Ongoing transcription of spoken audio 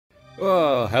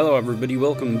Oh, hello everybody,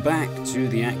 welcome back to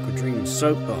the AquaDreams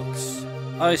soapbox.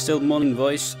 I still Morning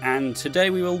Voice, and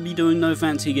today we will be doing no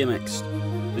fancy gimmicks.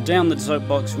 Today on the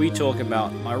soapbox we talk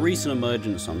about my recent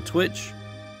emergence on Twitch,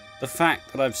 the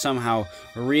fact that I've somehow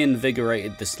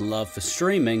reinvigorated this love for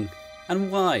streaming,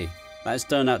 and why that has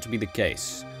turned out to be the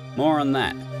case. More on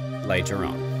that later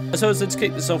on. So let's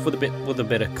kick this off with a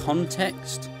bit of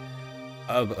context.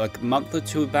 A month or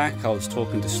two back I was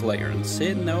talking to Slayer and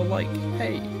Sid, and they were like,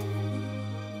 hey,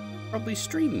 probably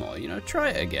stream more, you know, try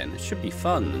it again, it should be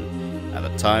fun. And at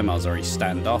the time I was very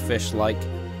standoffish, like,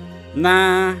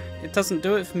 nah, it doesn't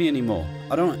do it for me anymore.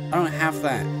 I don't have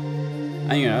that.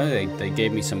 And you know, they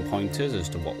gave me some pointers as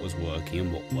to what was working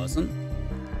and what wasn't.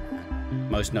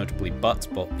 Most notably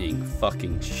Buttspot being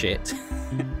fucking shit.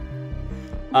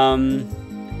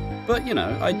 But you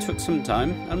know, I took some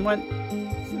time and went,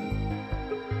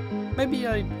 maybe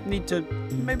I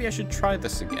should try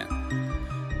this again.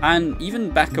 And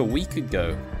even back a week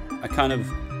ago, I kind of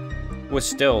was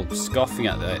still scoffing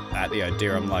at the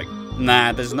idea. I'm like,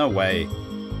 nah, there's no way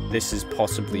this is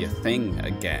possibly a thing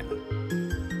again.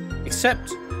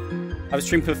 Except, I've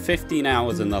streamed for 15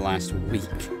 hours in the last week.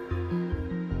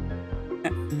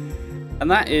 And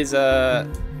that is,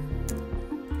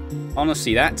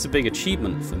 honestly, that's a big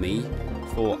achievement for me.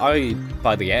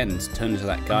 By the end, turned into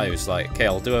that guy who's like, okay,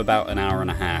 I'll do about an hour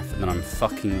and a half, and then I'm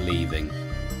fucking leaving.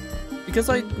 Because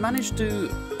I managed to,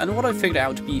 and what I figured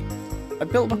out to be, I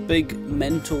built a big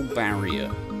mental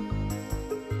barrier.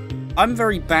 I'm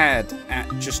very bad at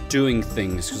just doing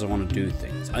things because I want to do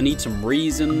things. I need some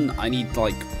reason, I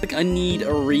need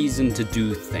a reason to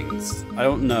do things. I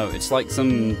don't know, it's like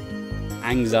some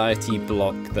anxiety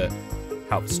block that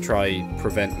helps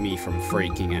prevent me from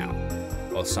freaking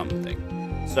out or something.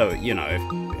 So, you know,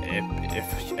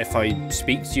 if I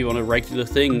speak to you on a regular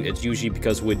thing, it's usually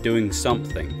because we're doing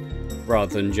something,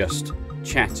 rather than just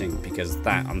chatting, because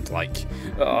that I'm like,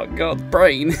 oh god,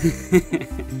 brain.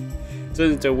 Turns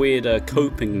into a weird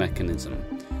coping mechanism.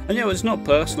 And you know, it's not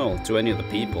personal to any of the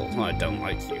people. It's not I don't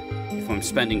like you. If I'm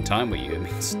spending time with you, it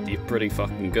means you're pretty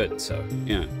fucking good, so,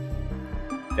 yeah.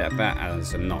 Get that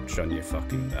as a notch on your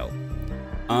fucking belt.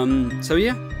 So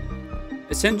yeah.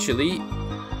 Essentially,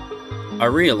 I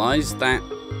realized that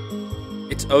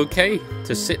it's okay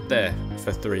to sit there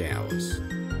for 3 hours.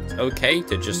 It's okay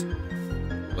to just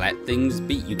let things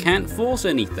be. You can't force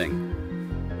anything,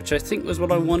 which I think was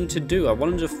what I wanted to do. I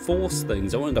wanted to force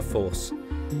things. I wanted to force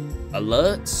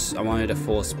alerts. I wanted to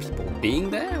force people being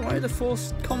there. I wanted to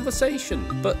force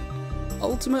conversation. But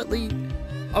ultimately,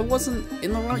 I wasn't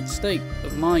in the right state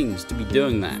of mind to be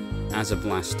doing that as of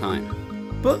last time.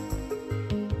 But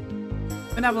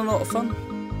I've been having a lot of fun.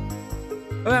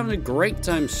 I'm having a great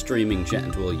time streaming,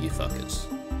 chatting to all you fuckers.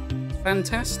 It's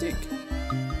fantastic.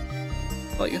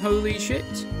 Like, holy shit.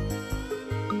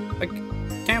 I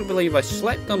can't believe I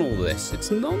slept on all this. It's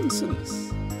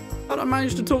nonsense. How did I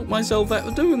manage to talk myself out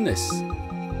of doing this?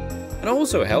 It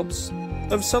also helps.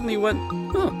 I've suddenly went,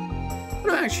 huh, I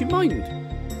don't actually mind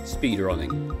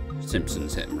speedrunning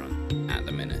Simpsons Hit and Run at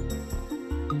the minute.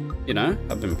 You know,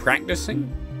 I've been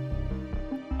practicing.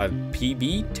 I've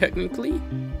PB'd technically.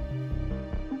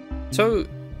 So,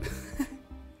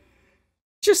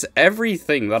 just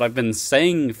everything that I've been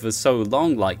saying for so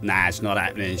long, like, nah, it's not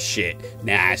happening, shit,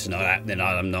 nah, it's not happening,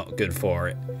 I'm not good for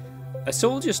it. It's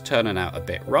all just turning out a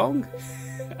bit wrong,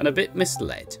 and a bit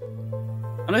misled.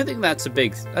 And I think that's a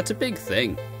big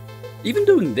thing. Even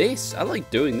doing this, I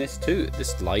like doing this too.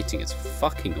 This lighting is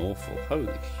fucking awful, holy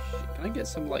shit. Can I get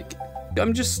some, like,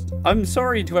 I'm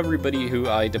sorry to everybody who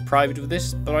I deprived of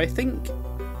this, but I think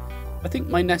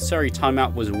my necessary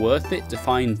timeout was worth it to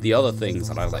find the other things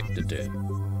that I like to do.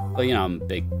 Well, you know, I'm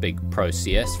a big Pro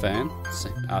CS fan. So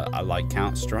I like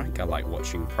Counter-Strike. I like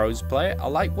watching pros play it. I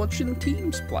like watching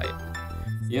teams play it.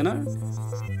 You know?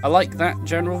 I like that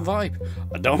general vibe.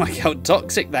 I don't like how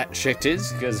toxic that shit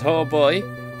is, because, oh boy.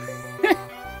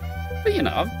 But, you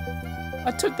know,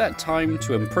 I took that time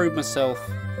to improve myself,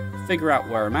 figure out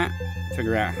where I'm at,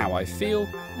 figure out how I feel,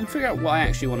 and figure out what I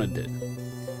actually want to do.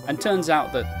 And turns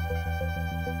out that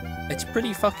it's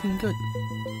pretty fucking good.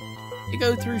 You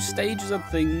go through stages of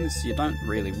things, you don't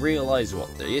really realise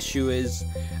what the issue is,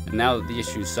 and now that the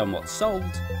issue is somewhat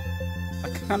solved, I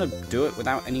can kind of do it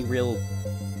without any real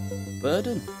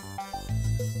burden.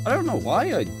 I don't know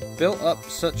why I built up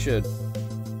such a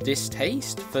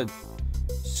distaste for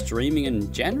streaming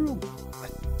in general. I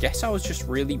guess I was just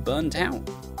really burnt out.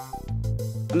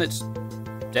 And it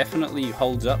definitely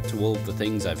holds up to all the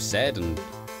things I've said and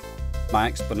my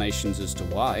explanations as to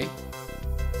why.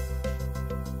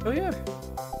 Oh yeah.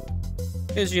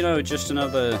 Here's, you know, just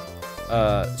another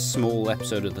small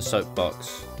episode of the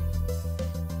soapbox.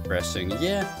 progressing.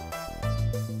 Yeah,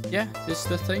 this is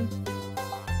the thing.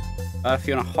 If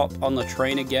you want to hop on the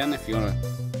train again, if you want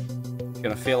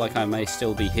to feel like I may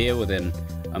still be here within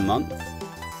a month,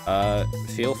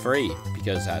 feel free,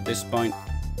 because at this point,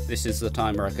 this is the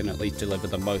time where I can at least deliver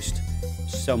the most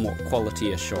somewhat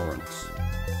quality assurance.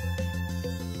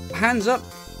 Hands up,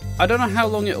 I don't know how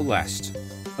long it'll last.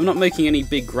 I'm not making any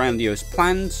big grandiose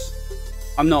plans.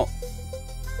 I'm not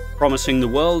promising the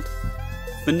world.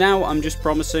 For now, I'm just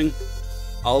promising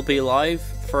I'll be live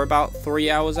for about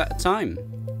 3 hours at a time.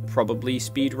 Probably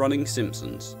speedrunning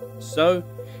Simpsons. So,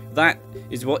 that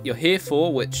is what you're here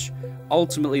for, which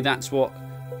ultimately that's what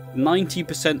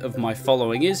 90% of my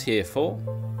following is here for.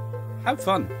 Have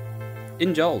fun.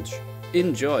 Indulge.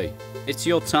 Enjoy. It's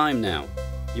your time now.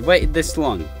 You waited this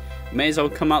long. May as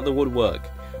well come out the woodwork.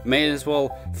 May as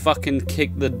well fucking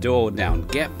kick the door down.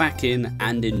 Get back in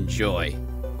and enjoy.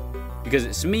 Because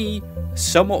it's me,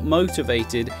 somewhat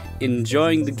motivated,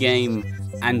 enjoying the game,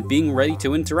 and being ready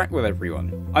to interact with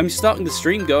everyone. I'm starting the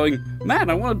stream going,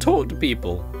 man, I want to talk to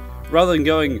people. Rather than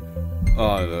going,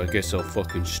 oh, I guess I'll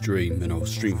fucking stream, and I'll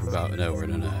stream for about an hour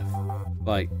and a half.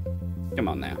 Like, come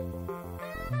on now.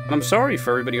 And I'm sorry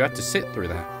for everybody who had to sit through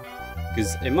that.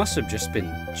 Because it must have just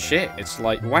been shit. It's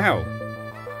like, wow,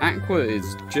 Aqua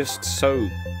is just so...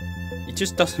 he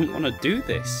just doesn't want to do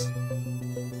this.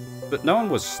 But no one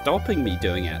was stopping me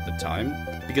doing it at the time,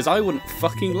 because I wouldn't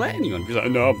fucking let anyone. Because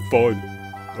like, no, I'm fine.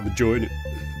 I'm enjoying it.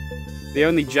 The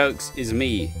only jokes is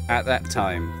me at that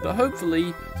time. But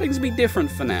hopefully, things will be different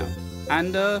for now.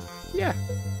 And, yeah.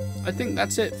 I think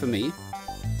that's it for me.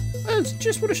 I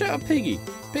just want to shout out Piggy.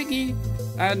 Piggy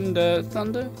and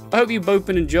Thunder. I hope you've both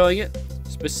been enjoying it.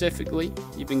 Specifically,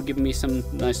 you've been giving me some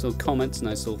nice little comments,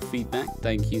 nice little feedback.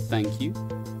 Thank you, thank you.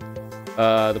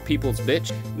 The people's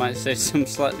bitch might say some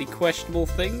slightly questionable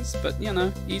things, but you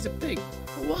know, he's a pig.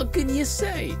 What can you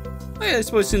say? Well, I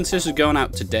suppose since this is going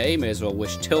out today, may as well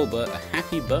wish Tilbert a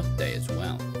happy birthday as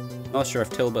well. Not sure if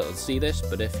Tilbert will see this,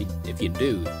 but if you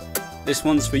do, this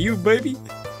one's for you, baby.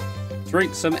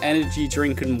 Drink some energy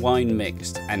drink and wine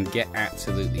mixed, and get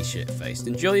absolutely shit-faced.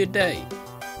 Enjoy your day.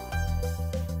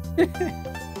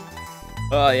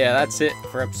 Oh yeah, that's it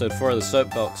for episode 4 of the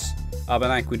Soapbox. I've been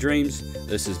AquaDreams.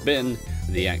 This has been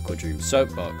the AquaDreams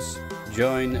Soapbox.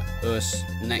 Join us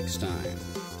next time.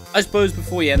 I suppose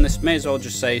before we end this, may as well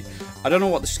just say, I don't know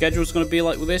what the schedule's going to be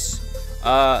like with this.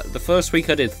 The first week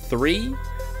I did 3.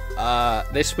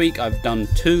 This week I've done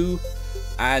 2.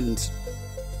 And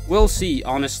we'll see,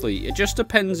 honestly. It just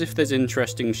depends if there's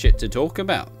interesting shit to talk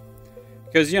about.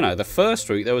 Because, you know, the first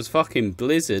week there was fucking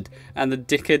Blizzard and the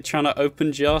dickhead trying to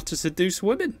open jar to seduce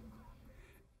women.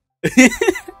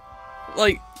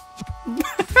 Like,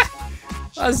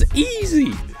 that's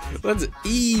easy. That's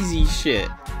easy shit.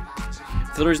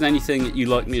 If there isn't anything that you'd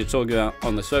like me to talk about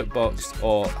on the Soapbox,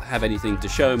 or have anything to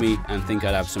show me and think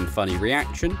I'd have some funny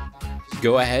reaction,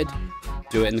 go ahead,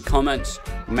 do it in the comments,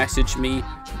 message me,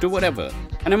 do whatever,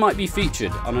 and it might be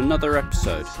featured on another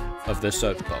episode of the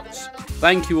Soapbox.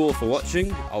 Thank you all for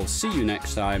watching. I'll see you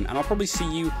next time, and I'll probably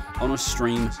see you on a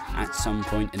stream at some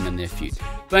point in the near future.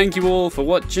 Thank you all for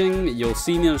watching. You'll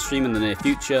see me on a stream in the near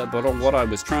future, but what I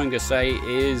was trying to say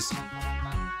is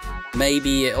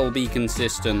maybe it'll be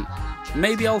consistent.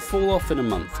 Maybe I'll fall off in a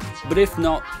month, but if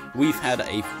not, we've had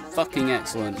a fucking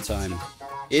excellent time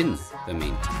in the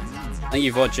meantime. Thank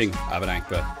you for watching. I've been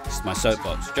Aqua. This is my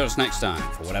Soapbox. Join us next time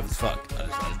for whatever the fuck I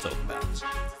decided to talk about.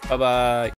 Bye bye.